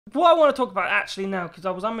what I want to talk about actually now, because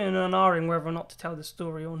I was umming and ahhing whether or not to tell the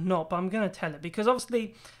story or not, but I'm going to tell it because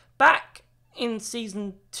obviously back in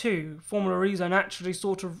season 2, Formula Rezone actually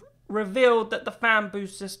sort of revealed that the fan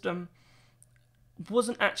boost system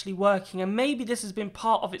wasn't actually working, and maybe this has been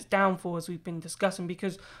part of its downfall as we've been discussing,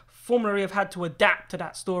 because Formula E have had to adapt to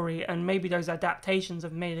that story, and maybe those adaptations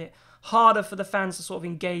have made it harder for the fans to sort of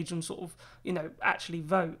engage and sort of, you know, actually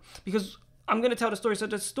vote. Because I'm going to tell the story. So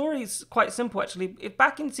the story is quite simple, actually. If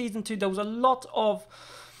back in season 2, there was a lot of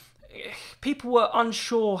people were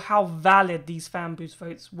unsure how valid these fan boost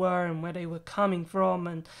votes were and where they were coming from,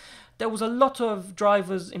 and there was a lot of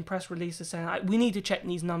drivers in press releases saying, we need to check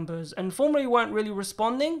these numbers, and Formula E weren't really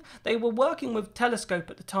responding. They were working with Telescope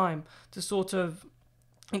at the time to sort of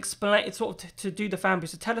explain, sort of to do the fan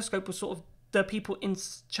boost. The Telescope was sort of the people in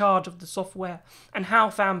charge of the software and how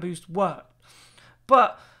fan boost worked.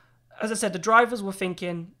 But as I said, the drivers were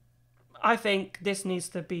thinking, I think this needs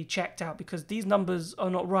to be checked out because these numbers are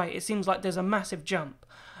not right. It seems like there's a massive jump.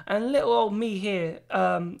 And little old me here,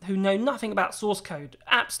 who know nothing about source code,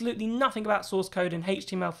 absolutely nothing about source code in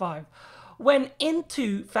HTML5, went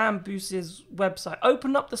into Fanboost's website,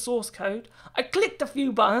 opened up the source code, I clicked a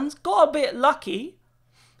few buttons, got a bit lucky,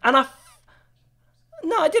 and I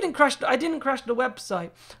didn't crash the website,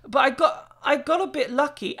 but I got a bit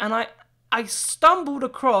lucky, and I stumbled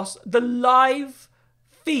across the live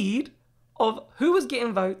feed of who was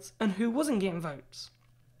getting votes and who wasn't getting votes.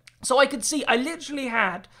 So I could see, I literally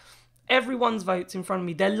had everyone's votes in front of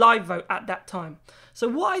me, their live vote at that time. So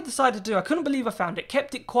what I decided to do, I couldn't believe I found it,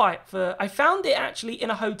 kept it quiet I found it actually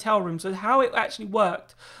in a hotel room. So how it actually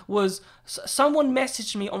worked was someone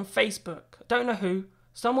messaged me on Facebook, I don't know who,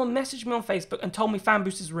 someone messaged me on Facebook and told me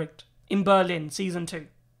Fanboost is rigged in Berlin, season 2,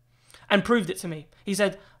 and proved it to me. He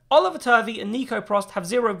said, Oliver Turvey and Nico Prost have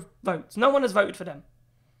 0 votes. No one has voted for them,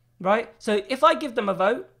 right? So if I give them a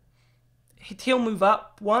vote, he'll move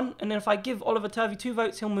up 1, and then if I give Oliver Turvey 2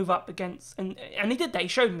 votes, he'll move up against, and he did that, he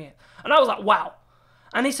showed me it. And I was like, wow.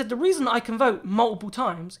 And he said, the reason I can vote multiple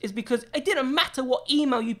times is because it didn't matter what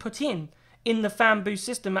email you put in the Fanboost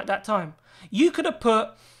system at that time. You could have put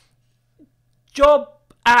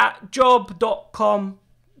job@job.com,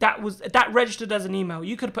 that registered as an email.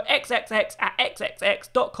 You could have put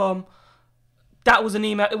xxx@xxx.com, that was an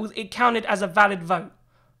email, it counted as a valid vote.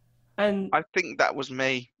 And I think that was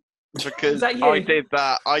me. Because that you? I did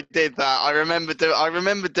that. I remember doing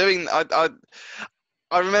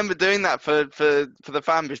that for the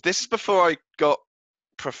fan base. This is before I got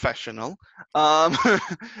professional.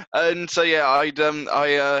 And so yeah, I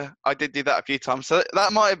did do that a few times. So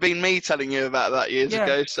that might have been me telling you about that years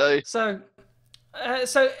ago. So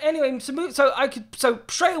anyway, so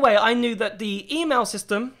straight away I knew that the email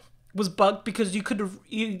system was bugged because you could have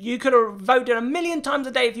voted a million times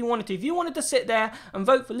a day if you wanted to. If you wanted to sit there and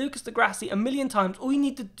vote for Lucas Di Grassi a million times, all you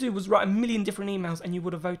needed to do was write a million different emails and you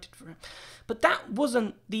would have voted for him. But that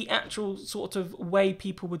wasn't the actual sort of way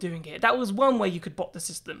people were doing it. That was one way you could bot the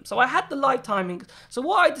system. So I had the live timing. So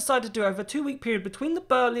what I decided to do over a 2-week period between the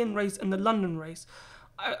Berlin race and the London race,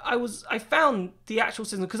 I found the actual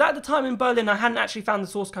system, because at the time in Berlin I hadn't actually found the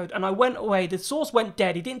source code, and I went away, the source went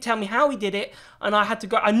dead, he didn't tell me how he did it, and I had to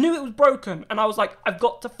go, I knew it was broken, and I was like, I've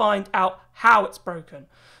got to find out how it's broken.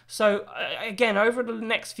 So again, over the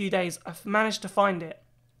next few days I've managed to find it.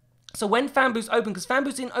 So when Fanboost opened, because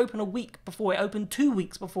Fanboost didn't open a week before, it opened 2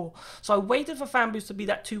 weeks before. So I waited for Fanboost to be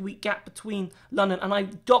that 2-week gap between London, and I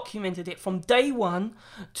documented it from day 1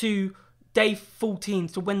 to day 14,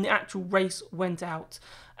 so when the actual race went out.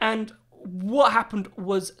 And what happened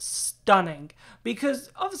was stunning, because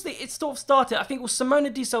obviously it sort of started, I think it was Simona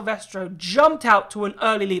Di Silvestro jumped out to an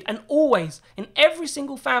early lead, and always, in every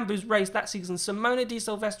single Fanboost race that season, Simona Di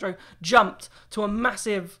Silvestro jumped to a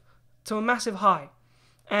massive high.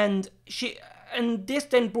 And this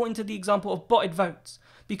then brought into the example of botted votes,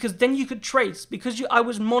 because then you could trace, because I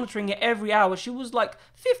was monitoring it every hour, she was like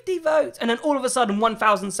 50 votes, and then all of a sudden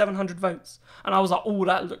 1,700 votes. And I was like, oh,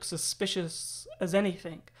 that looks suspicious as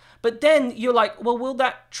anything. But then you're like, well, will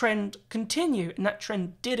that trend continue? And that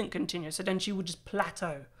trend didn't continue. So then she would just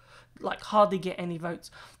plateau, like hardly get any votes.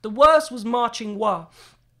 The worst was Marching Wa.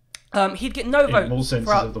 He'd get no votes. In all senses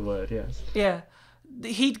of the word, yes. Yeah.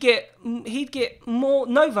 He'd get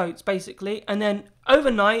no votes, basically. And then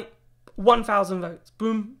overnight, 1,000 votes.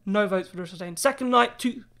 Boom, no votes for the rest of the day. Second night,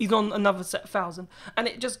 he's on another set of 1,000. And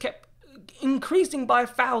it just kept increasing by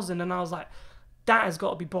 1,000. And I was like, that has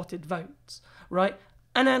got to be botted votes, right?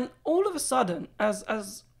 And then all of a sudden, as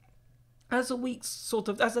the weeks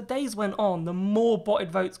as the days went on, the more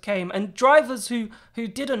botted votes came. And drivers who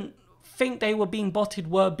didn't think they were being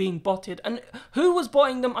botted were being botted. And who was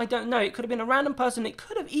botting them, I don't know. It could have been a random person. It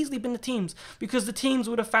could have easily been the teams, because the teams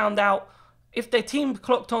would have found out, if their team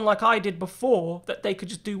clocked on like I did before, that they could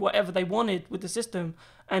just do whatever they wanted with the system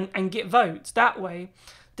and get votes that way,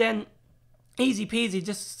 then easy peasy,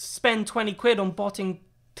 just spend 20 quid on botting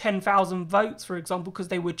 10,000 votes, for example, because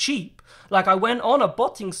they were cheap. Like, I went on a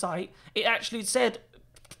botting site, it actually said,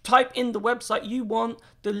 type in the website you want,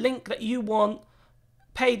 the link that you want,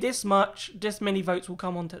 pay this much, this many votes will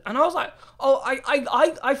come onto it. And I was like, oh,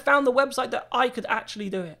 I found the website that I could actually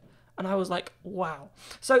do it. And I was like, wow.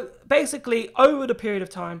 So basically, over the period of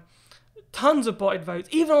time, tons of botted votes.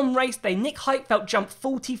 Even on race day, Nick Heidfeld jumped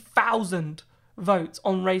 40,000 votes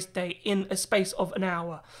on race day in a space of an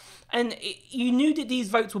hour. And you knew that these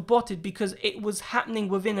votes were botted because it was happening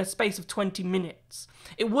within a space of 20 minutes.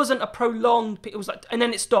 It wasn't a prolonged, it was like, and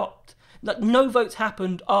then it stopped. Like, no votes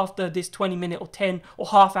happened after this 20-minute or 10 or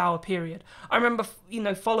half-hour period. I remember,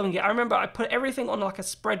 following it. I remember I put everything on like a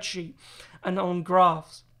spreadsheet and on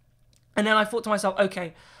graphs. And then I thought to myself,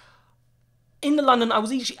 okay, in the London, I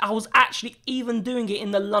was actually even doing it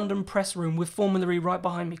in the London press room with Formula E right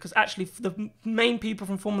behind me, because actually the main people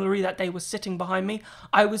from Formula E that day were sitting behind me.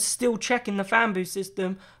 I was still checking the Fanboost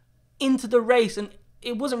system into the race, and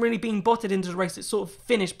it wasn't really being botted into the race. It sort of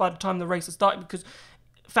finished by the time the race had started, because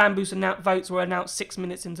Fanboost votes were announced 6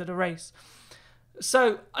 minutes into the race.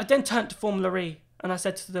 So I then turned to Formula E and I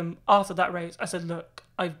said to them after that race, I said, look,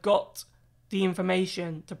 I've got the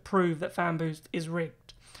information to prove that Fanboost is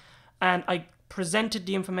rigged. And I presented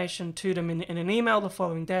the information to them in an email the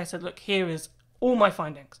following day. I said, look, here is all my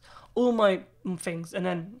findings, all my things. And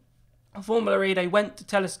then Formula E, they went to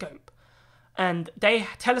Telescope. And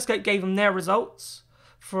Telescope gave them their results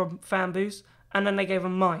from Fanboost, and then they gave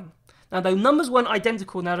them mine. Now, the numbers weren't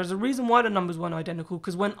identical. Now, there's a reason why the numbers weren't identical,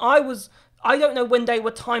 because when I don't know when they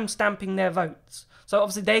were time-stamping their votes. So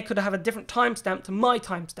obviously they could have a different timestamp to my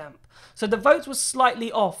timestamp. So the votes were slightly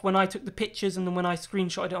off when I took the pictures and then when I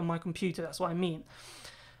screenshotted it on my computer. That's what I mean.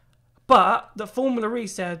 But the Formula E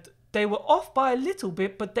said they were off by a little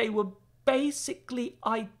bit, but they were basically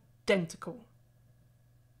identical.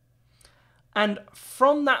 And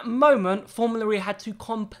from that moment, Formula E had to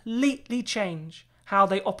completely change how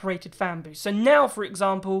they operated Fanboost. So now, for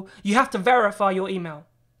example, you have to verify your email,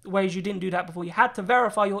 whereas you didn't do that before. You had to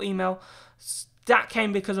verify your email. That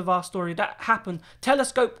came because of our story. That happened.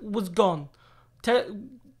 Telescope was gone.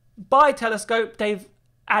 By Telescope, they've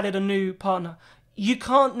added a new partner. You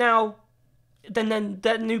can't now... Then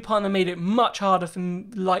that new partner made it much harder for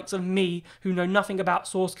likes of me, who know nothing about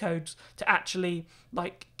source codes, to actually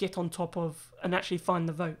get on top of and actually find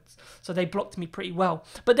the votes. So they blocked me pretty well.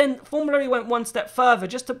 But then Formula E went one step further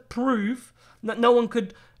just to prove that no one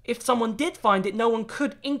could... If someone did find it, no one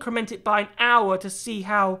could increment it by an hour to see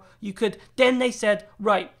how you could. Then they said,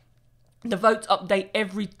 right, the votes update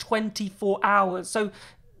every 24 hours. So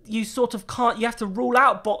you sort of can't, you have to rule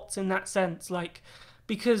out bots in that sense,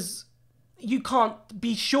 because you can't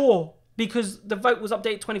be sure, because the vote was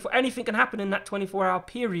updated 24. Anything can happen in that 24-hour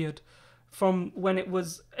period from when it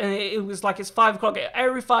was like it's 5 o'clock.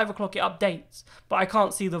 Every 5 o'clock it updates, but I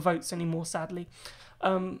can't see the votes anymore, sadly.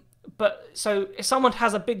 But so if someone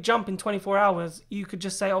has a big jump in 24 hours, you could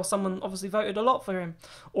just say, oh, someone obviously voted a lot for him,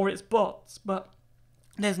 or it's bots, but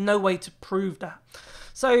there's no way to prove that.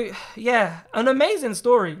 So yeah, an amazing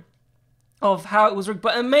story of how it was rigged,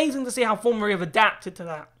 but amazing to see how Formula E have adapted to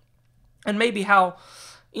that. And maybe how,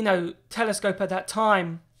 Telescope at that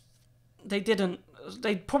time, they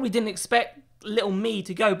probably didn't expect little me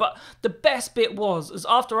to go. But the best bit was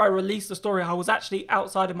after I released the story, I was actually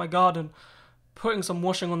outside in my garden putting some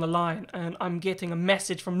washing on the line, and I'm getting a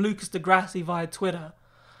message from Lucas Degrassi via Twitter,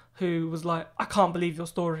 who was like, I can't believe your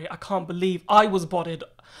story. I can't believe I was botted.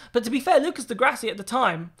 But to be fair, Lucas Degrassi at the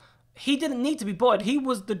time, he didn't need to be botted. He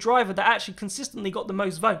was the driver that actually consistently got the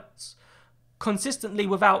most votes. Consistently,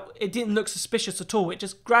 without, it didn't look suspicious at all. It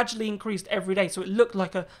just gradually increased every day. So it looked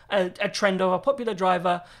like a trend of a popular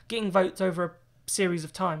driver getting votes over a series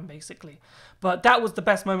of time, basically. But that was the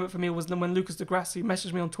best moment for me, was when Lucas Degrassi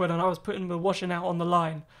messaged me on Twitter and I was putting the washing out on the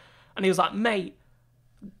line. And he was like, mate,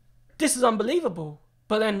 this is unbelievable.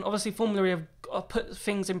 But then obviously Formula E have put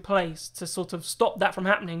things in place to sort of stop that from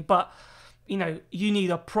happening. But, you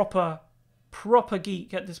need a proper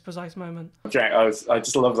geek at this precise moment. Jack, I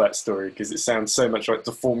just love that story because it sounds so much like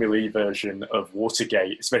the Formula E version of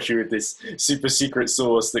Watergate, especially with this super secret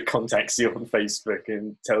source that contacts you on Facebook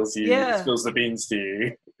and tells you, spills the beans to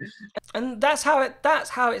you. And that's how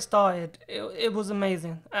it started. It was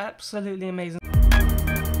amazing, absolutely amazing.